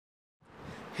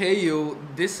Hey you,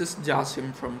 this is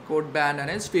Jasim from CodeBand,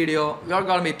 and in this video we are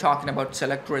going to be talking about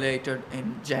Selectrelated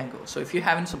in Django. So if you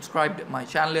haven't subscribed my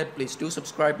channel yet, please do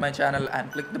subscribe my channel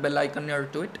and click the bell icon near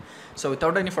to it. So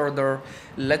without any further,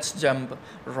 let's jump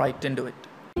right into it.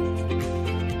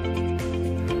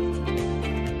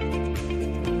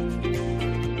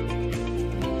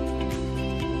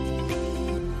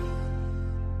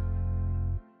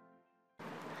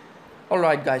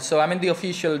 Alright guys, so I'm in the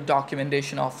official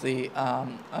documentation of the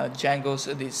Django's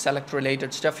the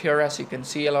Selectrelated stuff here. As you can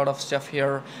see, a lot of stuff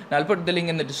here. Now I'll put the link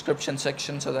in the description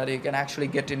section so that you can actually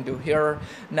get into here.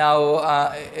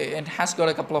 Now it has got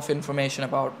a couple of information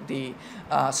about the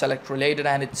Selectrelated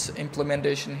and its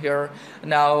implementation here.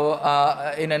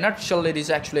 Now in a nutshell, it is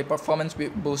actually a performance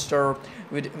booster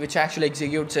which actually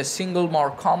executes a single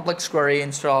more complex query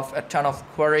instead of a ton of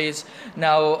queries.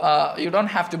 Now you don't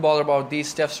have to bother about these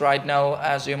steps right now,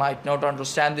 as you might not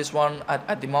understand this one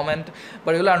at the moment,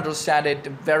 but you'll understand it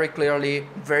very clearly,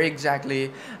 very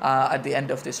exactly at the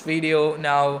end of this video.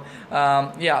 Now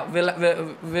yeah,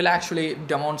 we'll actually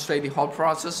demonstrate the whole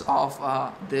process of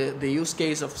the use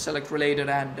case of Selectrelated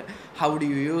and how do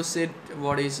you use it,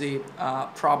 what is the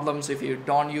problems if you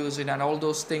don't use it, and all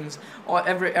those things, or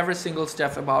every single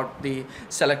step about the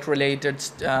Selectrelated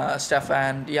stuff.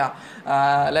 And yeah,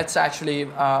 let's actually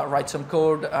write some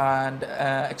code and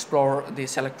explore the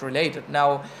Selectrelated.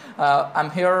 Now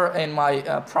I'm here in my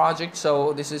project,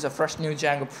 so this is a fresh new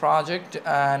Django project,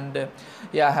 and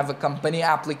yeah, I have a company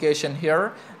application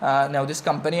here. Now this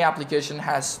company application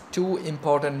has two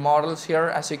important models here.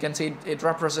 As you can see, it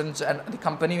represents the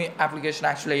company application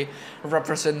actually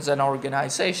represents an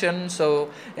organization, so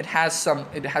it has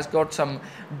got some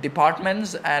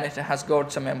departments and it has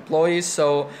got some employees.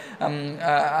 So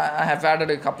I have added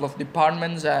a couple of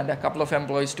departments and a couple of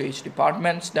employees to each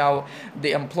department. Now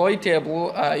the employee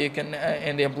table, you can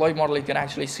in the employee model you can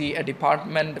actually see a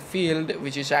department field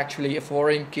which is actually a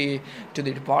foreign key to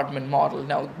the department model.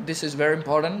 Now this is very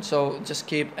important, so just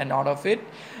keep a note of it.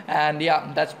 And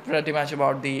yeah, that's pretty much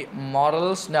about the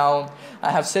models. Now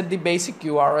I have set the basic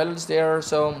URLs there.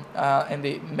 So in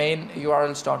the main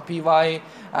urls.py,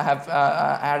 I have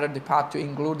added the path to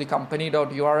include the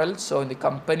company.url. So in the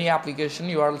company application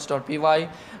urls.py,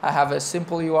 I have a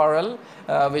simple URL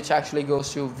which actually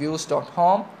goes to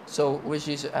views.home, so which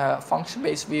is a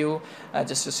function-based view,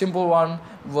 just a simple one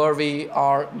where we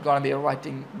are going to be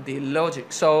writing the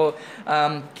logic. So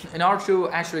in order to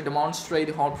actually demonstrate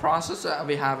the whole process,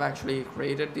 we have actually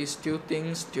created these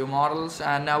two models,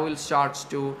 and now we'll start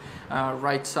to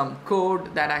write some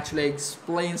code that actually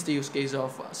explains the use case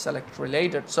of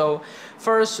Selectrelated. So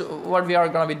first, what we are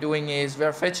going to be doing is we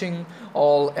are fetching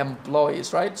all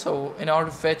employees, right? So in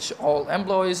order to fetch all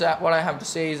employees, what I have to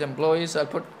say is employees. I'll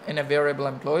put in a variable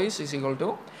employees is equal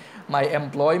to my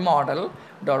employee model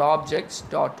dot objects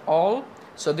dot all.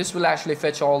 So this will actually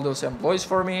fetch all those employees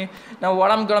for me. Now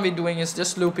what I'm going to be doing is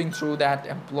just looping through that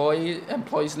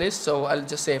employees list. So I'll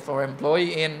just say for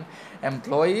employee in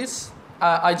employees,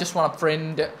 I just want to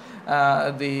print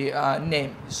the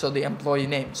name, so the employee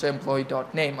name, so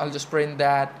employee.name. I'll just print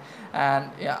that,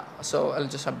 and yeah, so I'll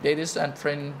just update this and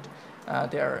print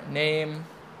their name.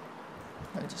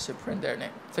 I'll just say print their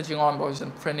name, fetching all employees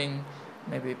and printing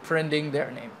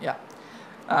their name. Yeah.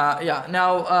 Yeah,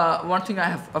 now one thing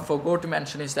I forgot to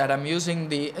mention is that I'm using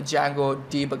the Django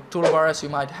Debug Toolbar, as you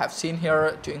might have seen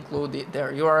here, to include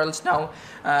their URLs. Now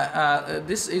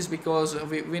this is because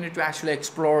we need to actually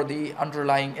explore the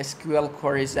underlying SQL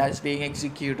queries that is being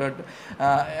executed.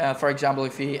 For example,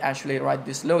 if we actually write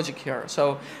this logic here.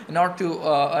 So in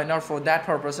order for that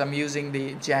purpose, I'm using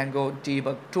the Django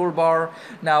Debug Toolbar.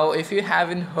 Now if you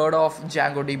haven't heard of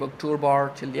Django Debug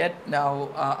Toolbar till yet,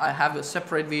 now I have a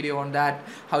separate video on that,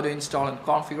 how to install and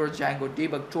configure Django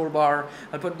Debug Toolbar.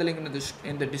 I'll put the link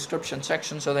in the description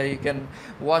section so that you can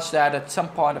watch that at some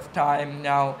point of time.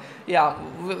 Now yeah,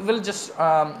 we'll just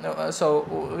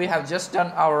so we have just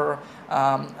done our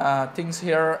things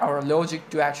here, our logic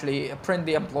to actually print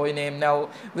the employee name. Now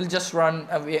we'll just run,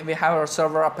 we have our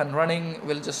server up and running.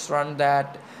 We'll just run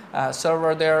that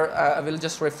server there. We'll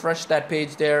just refresh that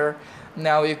page there.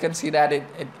 Now you can see that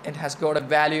it has got a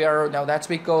value error. Now that's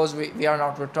because we are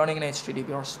not returning an HTTP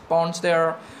response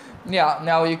there. Yeah,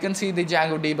 now you can see the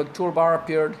Django Debug Toolbar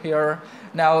appeared here.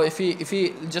 Now if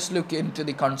we just look into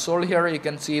the console here, you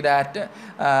can see that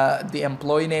the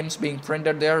employee names being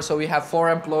printed there. So we have 4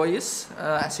 employees,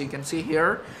 as you can see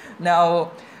here.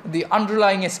 Now the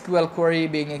underlying SQL query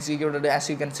being executed, as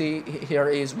you can see here,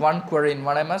 is one query in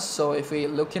 1ms. So if we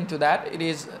look into that, it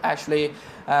is actually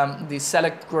the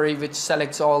select query, which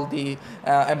selects all the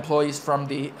employees from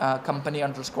the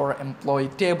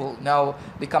company_employee table. Now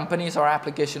the companies are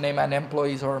application name and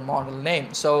employees are model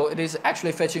name, so it is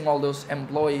actually fetching all those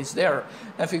employees there.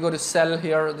 If you go to cell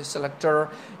here, the selector,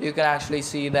 you can actually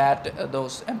see that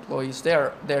those employees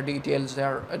there, their details,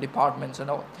 their departments and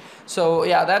all. So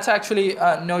yeah, that's actually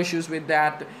no issues with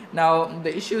that. Now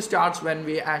the issue starts when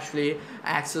we actually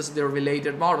access the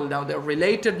related model. Now the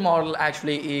related model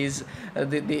actually is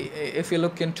if you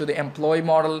look into the employee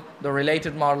model, the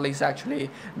related model is actually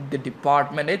the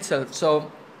department itself.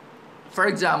 So for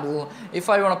example, if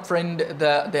I want to print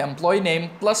the employee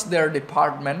name plus their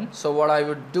department, so what I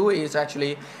would do is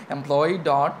actually employee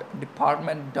dot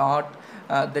department dot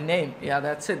the name. Yeah,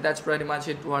 that's it. That's pretty much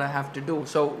it, what I have to do.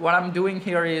 So what I'm doing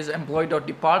here is employee dot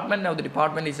department. Now the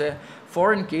department is a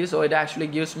foreign key, so it actually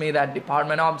gives me that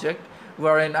department object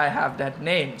wherein I have that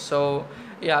name. So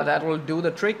yeah, that will do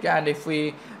the trick. And if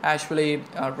we actually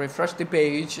refresh the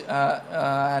page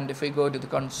and if we go to the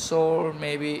console,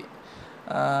 maybe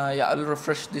yeah, I'll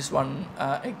refresh this one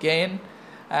again.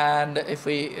 And if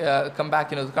we come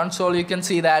back into the console, you can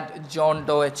see that John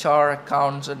Doe HR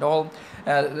accounts and all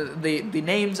the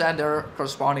names and their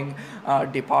corresponding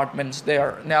departments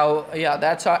there. Now yeah,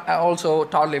 that's also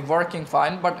totally working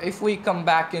fine. But if we come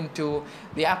back into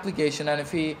the application and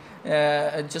if we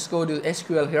just go to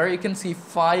SQL here, you can see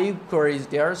 5 queries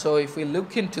there. So if we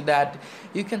look into that,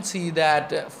 you can see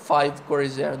that 5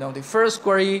 queries there. Now the first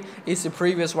query is the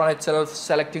previous one itself,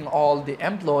 selecting all the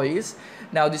employees.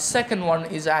 Now the second one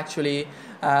is actually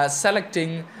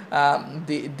selecting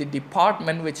the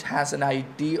department which has an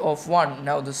ID of 1.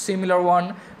 Now the similar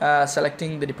one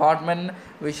selecting the department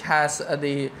which has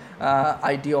the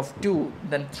ID of 2,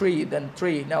 then 3, then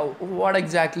 3. Now what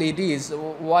exactly it is?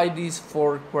 Why these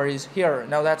 4 queries here?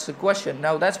 Now that's the question.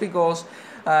 Now that's because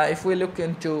if we look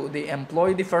into the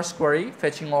employee, the first query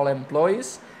fetching all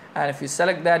employees, and if we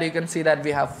select that, you can see that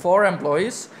we have 4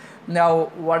 employees. Now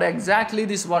what exactly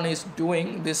this one is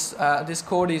doing, this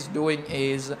code is doing,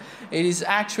 is it is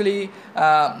actually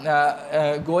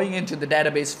going into the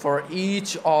database for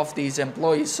each of these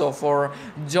employees. So for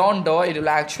John Doe, it will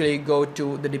actually go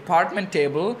to the department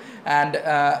table and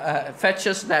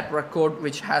fetches that record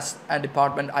which has a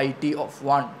department ID of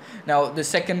 1. Now the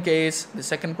second case, the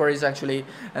second query is actually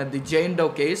the Jane Doe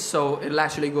case, so it will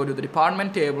actually go to the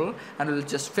department table and it will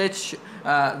just fetch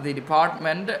the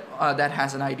department that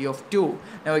has an ID of 2.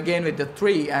 Now again with the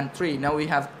 3 and 3, now we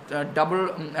have double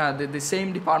the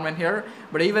same department here,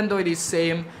 but even though it is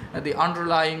same, the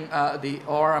underlying the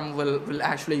ORM will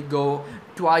actually go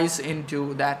twice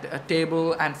into that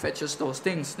table and fetches those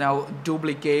things. Now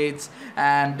duplicates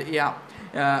and yeah.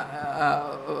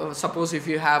 Suppose if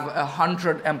you have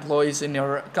 100 employees in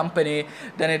your company,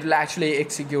 then it will actually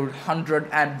execute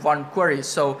 101 queries.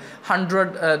 So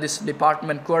 100 this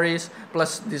department queries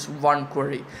plus this 1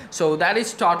 query. So that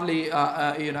is totally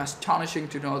astonishing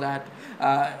to know that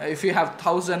if you have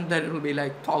 1,000, then it will be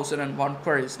like 1,001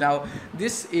 queries. Now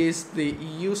this is the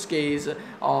use case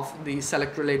of the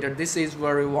select related. This is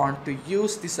where we want to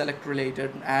use the select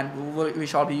related, and we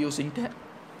shall be using that.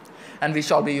 And we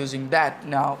shall be using that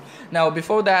now. Now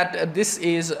before that, this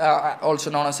is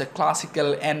also known as a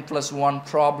classical n+1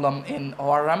 problem in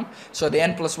ORM. So the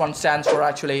n+1 stands for,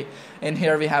 actually in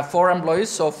here we have 4 employees,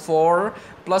 so 4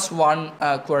 plus 1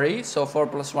 query, so 4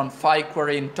 plus 1, 5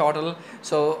 query in total.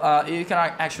 So you can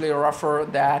actually refer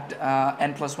that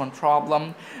n+1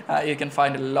 problem. You can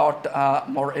find a lot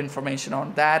more information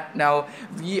on that. Now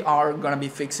we are going to be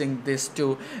fixing this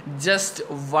to just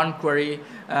 1 query.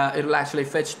 It will actually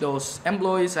fetch those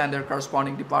employees and their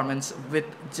corresponding departments with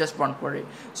just 1 query.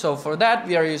 So for that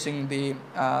we are using the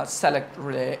select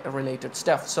related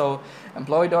stuff. So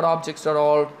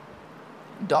employee.objects.all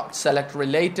 .select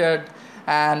related,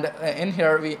 and in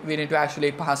here we need to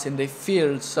actually pass in the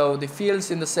fields. So the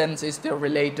fields in the sense is the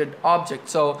related object.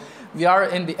 So we are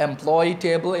in the employee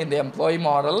table, in the employee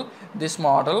model, this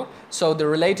model. So the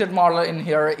related model in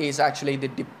here is actually the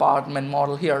department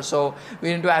model here. So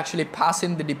we need to actually pass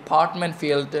in the department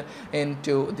field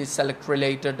into the select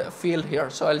related field here.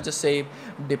 So I'll just say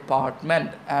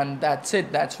department, and that's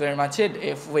it. That's very much it.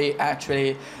 If we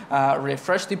actually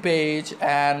refresh the page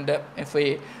and if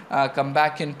we come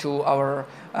back into our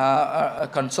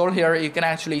console here, you can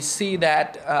actually see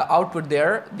that output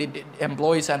there, the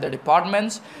employees and the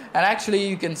departments, and actually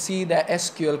you can see the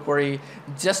SQL query,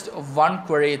 just one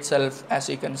query itself, as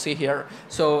you can see here.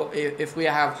 So if we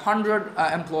have 100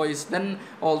 employees, then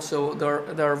also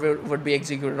there would be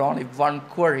executed only one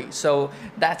query. So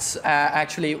that's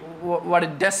actually what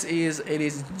it does is it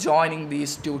is joining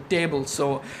these two tables.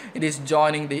 So it is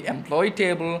joining the employee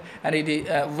table and it is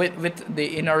with the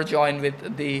inner join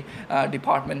with the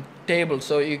department table.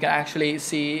 So you can actually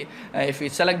see if you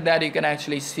select that, you can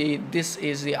actually see this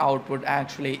is the output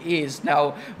actually is.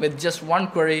 Now with just one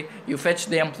query, you fetch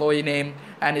the employee name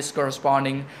and its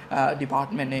corresponding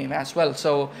department name as well.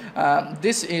 So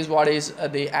this is what is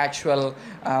the actual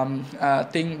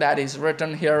thing that is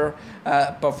written here,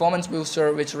 performance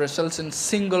booster, which results in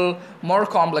single more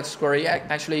complex query.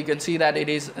 Actually you can see that it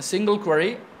is a single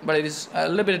query, but it is a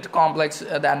little bit complex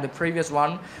than the previous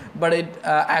one, but it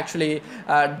actually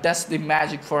does the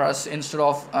magic for us. Instead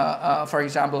of for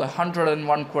example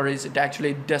 101 queries, it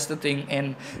actually does the thing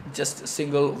in just a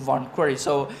single one query.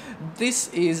 So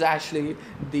this is actually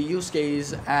the use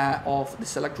case of the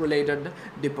select related,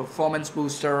 the performance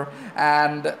booster,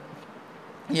 and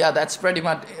yeah, that's pretty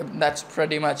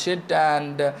much it.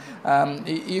 And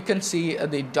you can see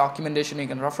the documentation. You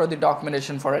can refer the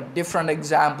documentation for a different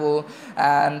example.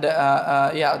 And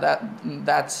yeah,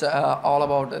 that's all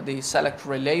about the select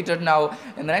related. Now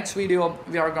in the next video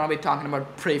we are going to be talking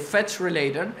about prefetch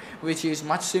related, which is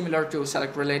much similar to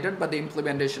select related, but the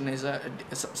implementation is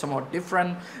somewhat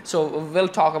different. So we'll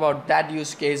talk about that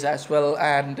use case as well.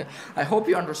 And I hope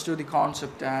you understood the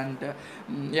concept. And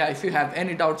yeah, if you have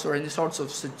any doubts or any sorts of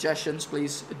suggestions,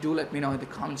 please do let me know in the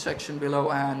comment section below.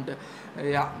 And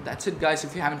yeah, that's it guys.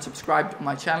 If you haven't subscribed to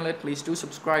my channel yet, please do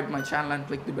subscribe to my channel and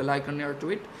click the bell icon near to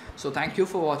it. So thank you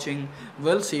for watching.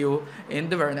 We'll see you in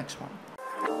the very next one.